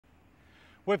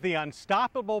With the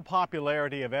unstoppable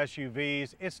popularity of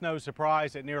SUVs, it's no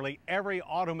surprise that nearly every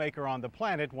automaker on the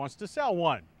planet wants to sell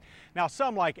one. Now,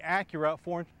 some like Acura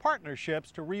formed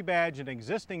partnerships to rebadge an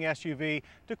existing SUV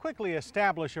to quickly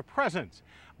establish a presence.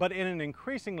 But in an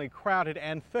increasingly crowded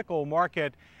and fickle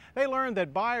market, they learned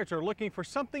that buyers are looking for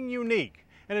something unique.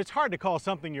 And it's hard to call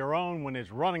something your own when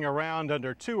it's running around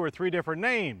under 2 or 3 different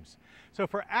names. So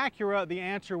for Acura, the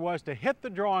answer was to hit the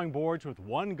drawing boards with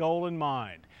one goal in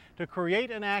mind: to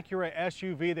create an Acura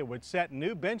SUV that would set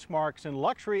new benchmarks in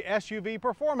luxury SUV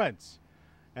performance.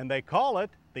 And they call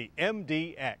it the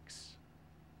MDX.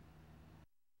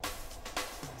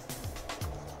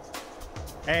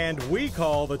 And we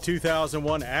call the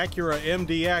 2001 Acura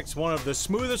MDX one of the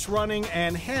smoothest running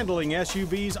and handling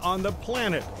SUVs on the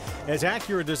planet, as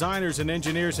Acura designers and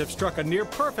engineers have struck a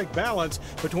near-perfect balance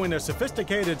between a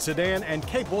sophisticated sedan and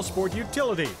capable sport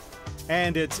utility.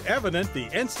 And it's evident the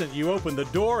instant you open the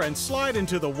door and slide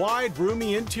into the wide,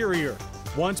 roomy interior.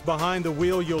 Once behind the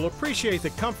wheel, you'll appreciate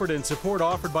the comfort and support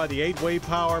offered by the 8-way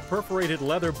power perforated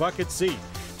leather bucket seat.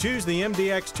 Choose the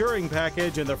MDX Touring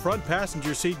Package, and the front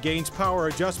passenger seat gains power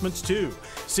adjustments too.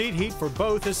 Seat heat for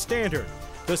both is standard.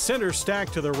 The center stack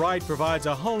to the right provides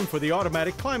a home for the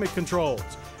automatic climate controls,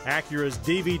 Acura's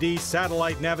DVD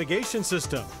satellite navigation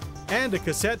system, and a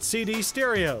cassette CD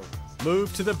stereo.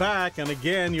 Move to the back, and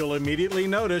again you'll immediately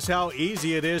notice how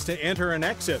easy it is to enter and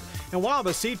exit. And while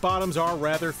the seat bottoms are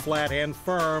rather flat and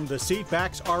firm, the seat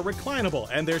backs are reclinable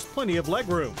and there's plenty of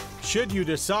legroom. Should you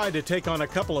decide to take on a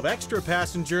couple of extra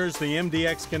passengers, the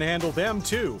MDX can handle them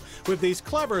too, with these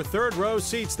clever third-row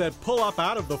seats that pull up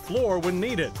out of the floor when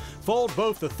needed. Fold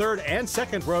both the third and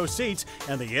second row seats,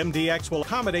 and the MDX will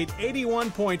accommodate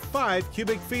 81.5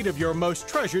 cubic feet of your most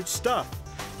treasured stuff.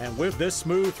 And with this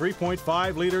smooth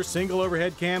 3.5-liter single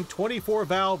overhead cam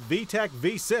 24-valve VTEC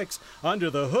V6 under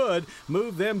the hood,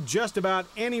 move them just about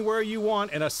anywhere you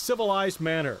want in a civilized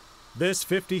manner. This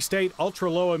 50-state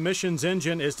ultra-low emissions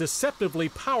engine is deceptively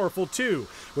powerful too.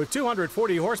 With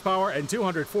 240 horsepower and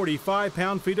 245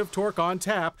 pound-feet of torque on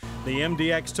tap, the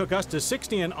MDX took us to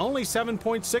 60 in only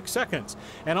 7.6 seconds,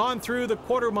 and on through the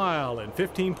quarter mile in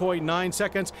 15.9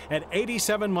 seconds at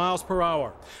 87 miles per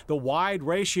hour. The wide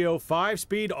ratio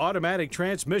 5-speed automatic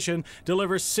transmission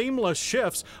delivers seamless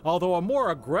shifts, although a more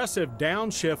aggressive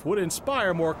downshift would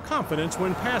inspire more confidence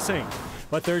when passing.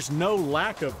 But there's no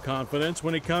lack of confidence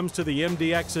when it comes to the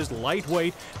MDX's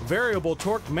lightweight, variable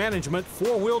torque management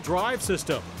 4-wheel drive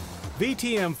system.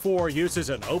 VTM4 uses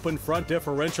an open front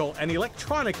differential and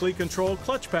electronically controlled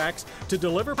clutch packs to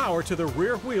deliver power to the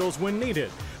rear wheels when needed.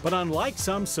 But unlike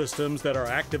some systems that are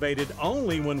activated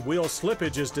only when wheel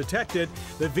slippage is detected,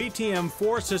 the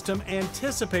VTM4 system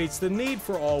anticipates the need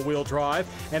for all-wheel drive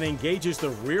and engages the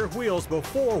rear wheels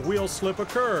before wheel slip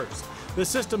occurs. The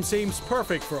system seems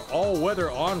perfect for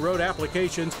all-weather on-road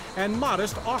applications and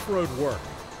modest off-road work.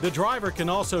 The driver can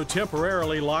also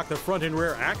temporarily lock the front and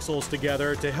rear axles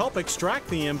together to help extract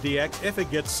the MDX if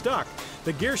it gets stuck.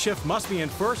 The gear shift must be in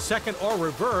first, second, or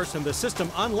reverse, and the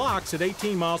system unlocks at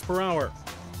 18 miles per hour.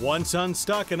 Once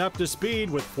unstuck and up to speed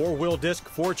with 4-wheel disc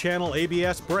 4-channel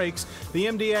ABS brakes, the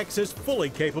MDX is fully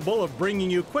capable of bringing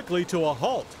you quickly to a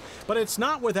halt. But it's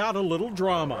not without a little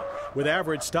drama. With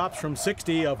average stops from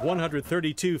 60 of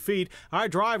 132 feet, our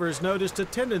drivers noticed a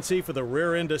tendency for the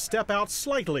rear end to step out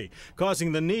slightly,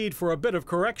 causing the need for a bit of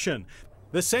correction.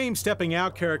 The same stepping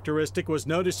out characteristic was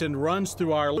noticed in runs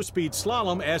through our low-speed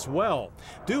slalom as well,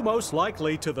 due most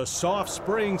likely to the soft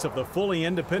springs of the fully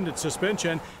independent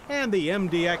suspension and the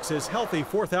MDX's healthy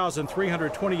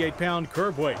 4,328-pound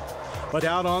curb weight. But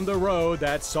out on the road,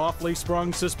 that softly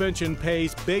sprung suspension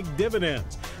pays big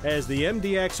dividends, as the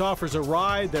MDX offers a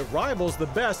ride that rivals the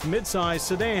best midsize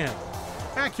sedan.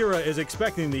 Acura is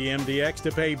expecting the MDX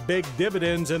to pay big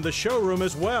dividends in the showroom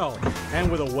as well. And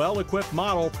with a well-equipped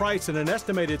model priced at an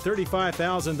estimated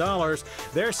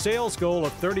 $35,000, their sales goal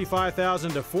of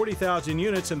 35,000 to 40,000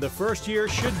 units in the first year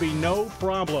should be no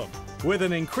problem. With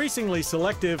an increasingly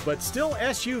selective but still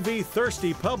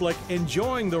SUV-thirsty public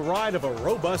enjoying the ride of a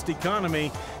robust economy,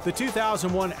 the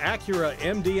 2001 Acura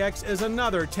MDX is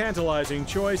another tantalizing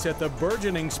choice at the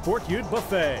burgeoning Sport Ute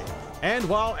buffet. And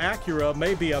while Acura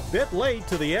may be a bit late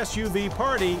to the SUV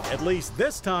party, at least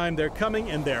this time they're coming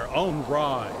in their own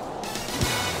ride.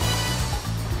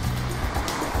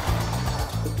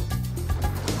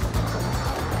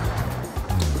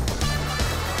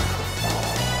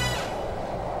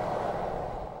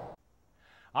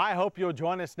 I hope you'll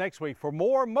join us next week for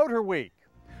more Motorweek.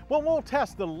 Well, we'll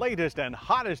test the latest and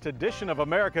hottest edition of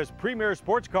America's premier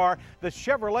sports car, the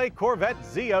Chevrolet Corvette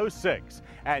Z06,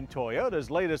 and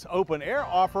Toyota's latest open-air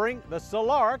offering, the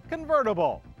Solar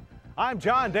Convertible. I'm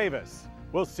John Davis.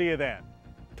 We'll see you then.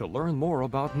 To learn more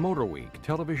about Motorweek,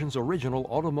 television's original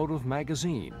automotive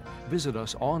magazine, visit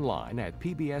us online at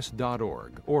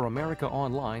pbs.org or America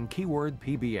Online keyword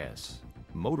PBS.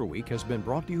 Motorweek has been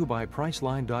brought to you by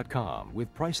Priceline.com.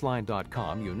 With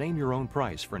Priceline.com, you name your own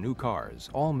price for new cars,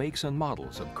 all makes and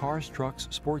models of cars, trucks,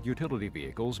 sport utility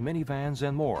vehicles, minivans,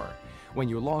 and more. When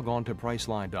you log on to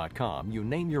Priceline.com, you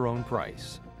name your own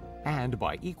price. And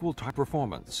by Equal Tire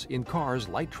Performance. In cars,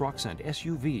 light trucks, and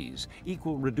SUVs,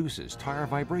 Equal reduces tire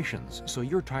vibrations so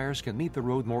your tires can meet the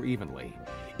road more evenly.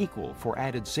 Equal for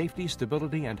added safety,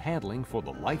 stability, and handling for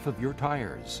the life of your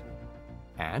tires.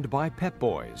 And by Pep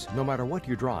Boys. No matter what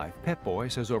you drive, Pep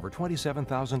Boys has over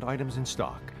 27,000 items in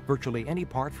stock. Virtually any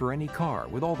part for any car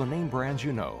with all the name brands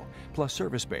you know. Plus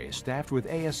service bays staffed with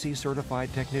ASC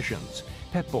certified technicians.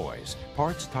 Pep Boys.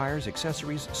 Parts, tires,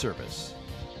 accessories, service.